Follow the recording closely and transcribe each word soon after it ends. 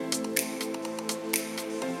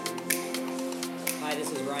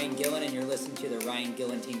Ryan Gillen, and you're listening to the Ryan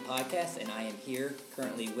Gillen Team Podcast, and I am here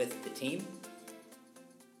currently with the team.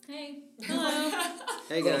 Hey. Hello.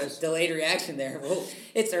 Hey, guys. Delayed reaction there. Well,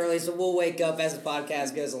 it's early, so we'll wake up as the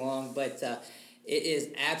podcast goes along, but it is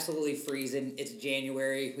absolutely freezing. It's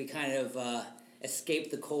January. We kind of escaped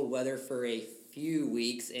the cold weather for a few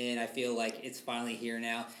weeks, and I feel like it's finally here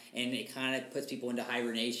now, and it kind of puts people into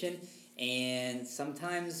hibernation. And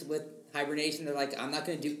sometimes with hibernation, they're like, I'm not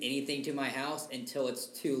going to do anything to my house until it's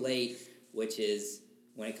too late, which is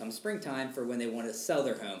when it comes springtime for when they want to sell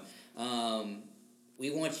their home.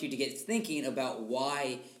 We want you to get thinking about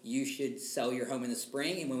why you should sell your home in the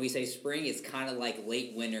spring. And when we say spring, it's kind of like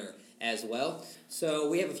late winter as well. So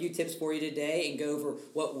we have a few tips for you today and go over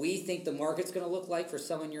what we think the market's going to look like for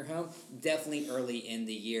selling your home, definitely early in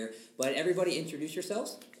the year. But everybody introduce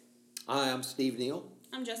yourselves. Hi, I'm Steve Neal.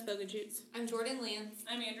 I'm Jess Bogachuts. I'm Jordan Lance.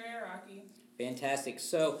 I'm Andrea Rocky. Fantastic.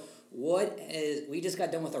 So we just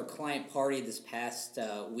got done with our client party this past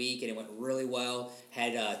week, and it went really well.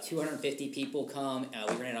 Had 250 people come.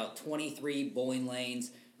 We rented out 23 bowling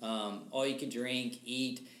lanes, all you could drink,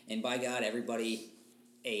 eat, and by God, everybody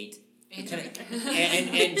ate. And drink.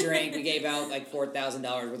 and drank. We gave out like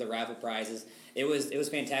 $4,000 worth of raffle prizes. It was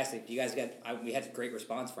fantastic. You guys we had a great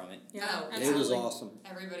response from it. Yeah, absolutely. It was awesome.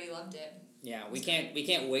 Everybody loved it. Yeah, we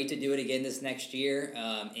can't wait to do it again this next year,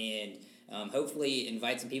 and hopefully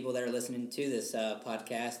invite some people that are listening to this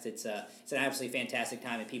podcast. It's an absolutely fantastic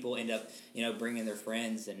time, and people end up bringing their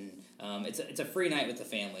friends, and it's a free night with the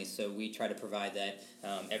family. So we try to provide that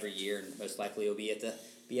every year, and most likely it'll be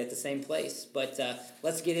at the same place. But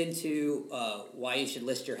let's get into why you should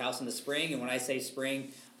list your house in the spring. And when I say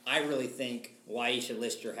spring, I really think why you should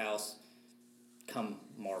list your house come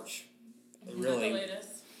March. Really, at the latest.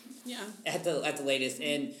 Yeah. At the latest,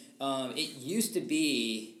 and it used to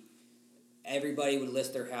be everybody would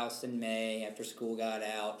list their house in May after school got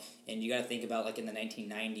out, and you got to think about like in the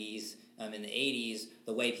 1990s, in the 80s,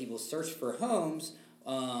 the way people searched for homes,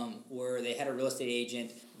 where they had a real estate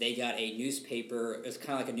agent, they got a newspaper. It was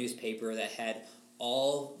kind of like a newspaper that had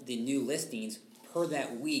all the new listings per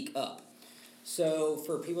that week up. So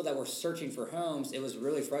for people that were searching for homes, it was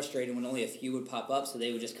really frustrating when only a few would pop up, so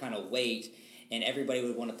they would just kind of wait. And everybody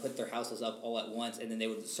would want to put their houses up all at once, and then they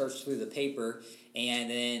would search through the paper, and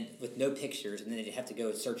then with no pictures, and then they'd have to go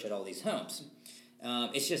and search at all these homes.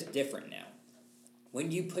 It's just different now. When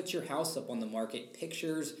you put your house up on the market,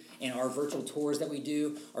 pictures and our virtual tours that we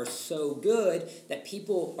do are so good that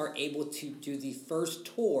people are able to do the first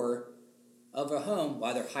tour of a home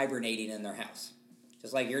while they're hibernating in their house.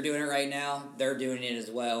 Just like you're doing it right now, they're doing it as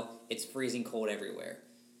well. It's freezing cold everywhere.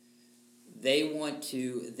 They want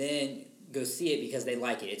to then go see it because they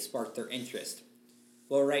like it. It sparked their interest.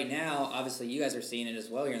 Well, right now, obviously, you guys are seeing it as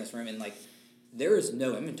well here in this room, and there is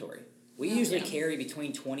no inventory. We usually carry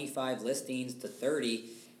between 25 listings to 30,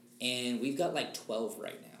 and we've got 12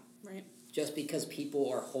 right now. Right. Just because people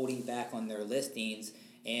are holding back on their listings,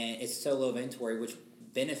 and it's so low inventory, which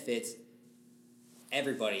benefits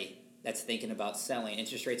everybody that's thinking about selling.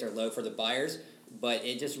 Interest rates are low for the buyers, but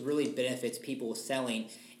it just really benefits people selling.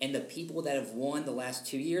 And the people that have won the last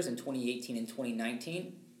 2 years, in 2018 and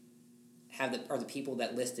 2019, are the people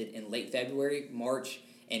that listed in late February, March,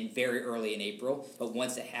 and very early in April. But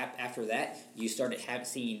once after that, you started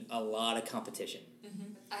seeing a lot of competition.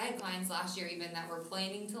 Mm-hmm. I had clients last year even that were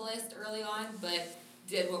planning to list early on, but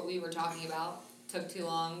did what we were talking about. Took too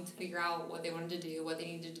long to figure out what they wanted to do, what they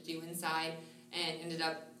needed to do inside, and ended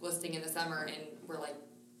up listing in the summer and were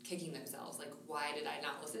kicking themselves. Why did I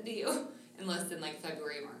not listen to you? And list in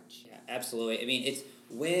February, March. Yeah, absolutely. I mean, it's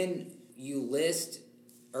when you list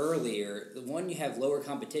earlier, the one you have lower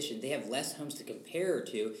competition, they have less homes to compare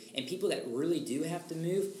to, and people that really do have to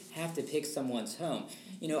move have to pick someone's home.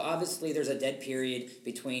 Obviously there's a dead period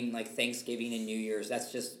between Thanksgiving and New Year's.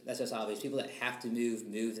 That's just obvious. People that have to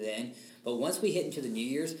move then. But once we hit into the New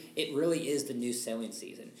Year's, it really is the new selling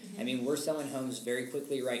season. Mm-hmm. I mean, we're selling homes very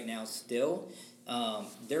quickly right now still.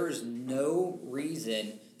 There's no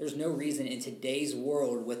reason in today's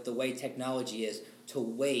world with the way technology is to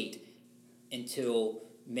wait until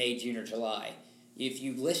May, June, or July. If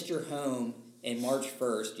you list your home in March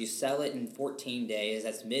 1st, you sell it in 14 days,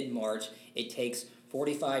 that's mid-March, it takes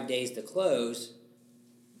 45 days to close,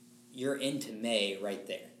 you're into May right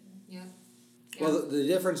there. Yeah. Well, the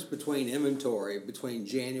difference between inventory between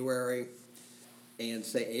January and,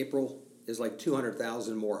 say, April is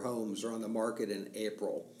 200,000 more homes are on the market in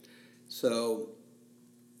April. So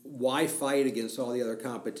why fight against all the other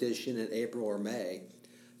competition in April or May?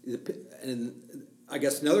 And I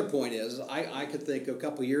guess another point is I could think a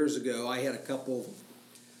couple years ago I had a couple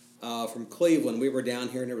from Cleveland. We were down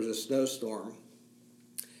here and there was a snowstorm.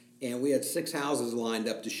 and we had 6 houses lined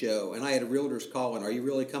up to show. And I had realtors calling, "Are you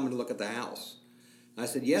really coming to look at the house?" I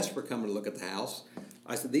said, "Yes, we're coming to look at the house."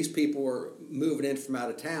 I said, "These people are moving in from out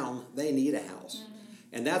of town. They need a house."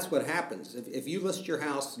 Mm-hmm. And that's what happens. If you list your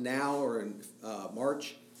house now or in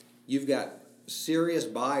March, you've got serious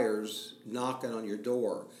buyers knocking on your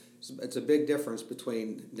door. It's a big difference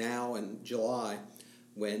between now and July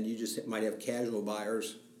when you just might have casual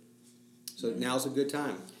buyers. So now's a good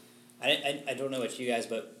time. I don't know about you guys,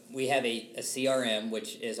 but we have a CRM,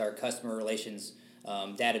 which is our customer relations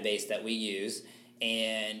database that we use.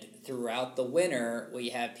 And throughout the winter, we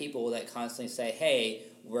have people that constantly say, "Hey,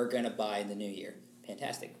 we're going to buy in the new year."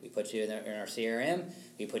 Fantastic. We put you in our CRM.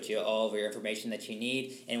 We put you all of your information that you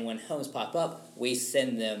need. And when homes pop up, we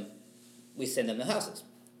send them the houses.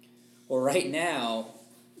 Well, right now,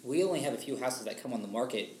 we only have a few houses that come on the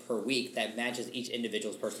market per week that matches each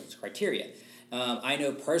individual person's criteria. I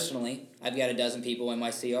know personally, I've got a dozen people in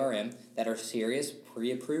my CRM that are serious,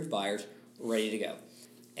 pre-approved buyers ready to go.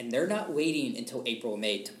 And they're not waiting until April or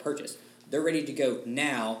May to purchase. They're ready to go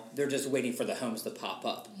now. They're just waiting for the homes to pop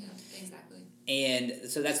up. Yeah, exactly. And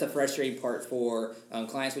so that's the frustrating part for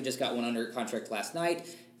clients. We just got one under contract last night.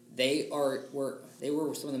 They were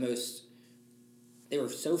some of the most. They were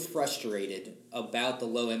so frustrated about the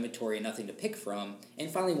low inventory and nothing to pick from. And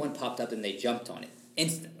finally, one popped up and they jumped on it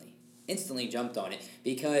instantly jumped on it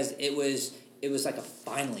because it was like a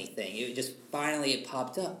finally thing. It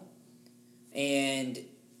popped up, and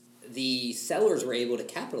the sellers were able to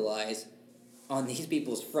capitalize on these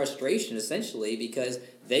people's frustration essentially because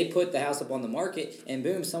they put the house up on the market and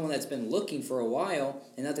boom, someone that's been looking for a while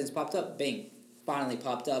and nothing's popped up, bang, finally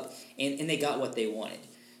popped up, and they got what they wanted.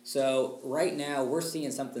 So right now we're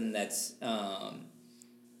seeing something that's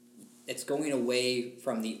it's going away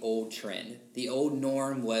from the old trend. The old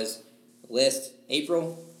norm was list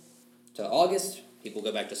April to August, people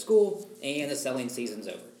go back to school, and the selling season's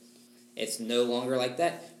over. It's no longer like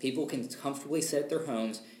that. People can comfortably sit at their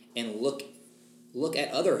homes and look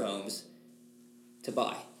at other homes to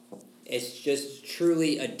buy. It's just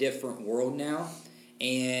truly a different world now.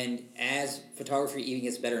 And as photography even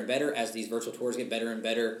gets better and better, as these virtual tours get better and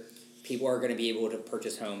better, people are going to be able to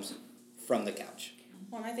purchase homes from the couch.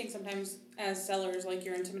 Well, and I think sometimes as sellers, like,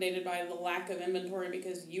 you're intimidated by the lack of inventory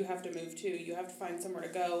because you have to move too. You have to find somewhere to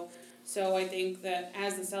go. So I think that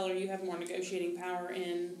as the seller, you have more negotiating power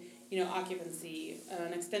in, occupancy,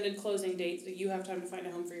 an extended closing date, so you have time to find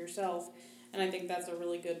a home for yourself. And I think that's a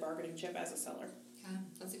really good bargaining chip as a seller. Yeah,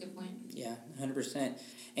 that's a good point. Yeah, 100%.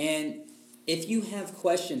 And if you have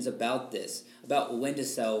questions about this, about when to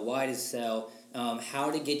sell, why to sell, how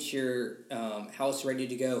to get your house ready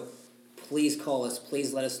to go, please call us.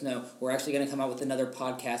 Please let us know. We're actually going to come out with another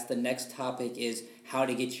podcast. The next topic is how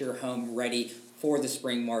to get your home ready for the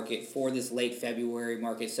spring market, for this late February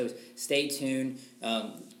market. So stay tuned.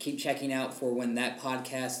 Keep checking out for when that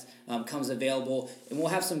podcast comes available. And we'll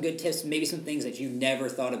have some good tips, maybe some things that you never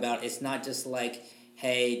thought about. It's not just like,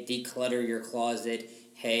 hey, declutter your closet.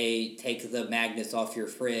 Hey, take the magnets off your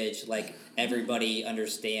fridge. Like, everybody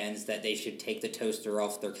understands that they should take the toaster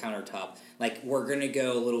off their countertop. Like, we're going to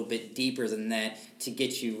go a little bit deeper than that to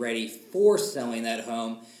get you ready for selling that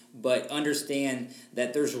home. But understand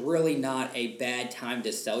that there's really not a bad time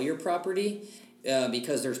to sell your property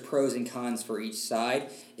because there's pros and cons for each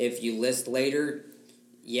side. If you list later,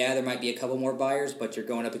 yeah, there might be a couple more buyers, but you're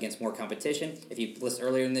going up against more competition. If you list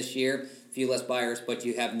earlier in this year, few less buyers, but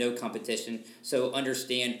you have no competition. So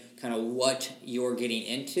understand kind of what you're getting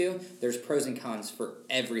into. There's pros and cons for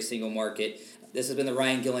every single market. This has been the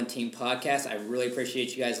Ryan Gillen Team Podcast. I really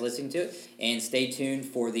appreciate you guys listening to it. And stay tuned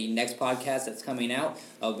for the next podcast that's coming out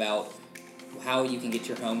about how you can get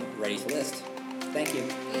your home ready to list. Thank you.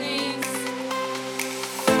 Thanks.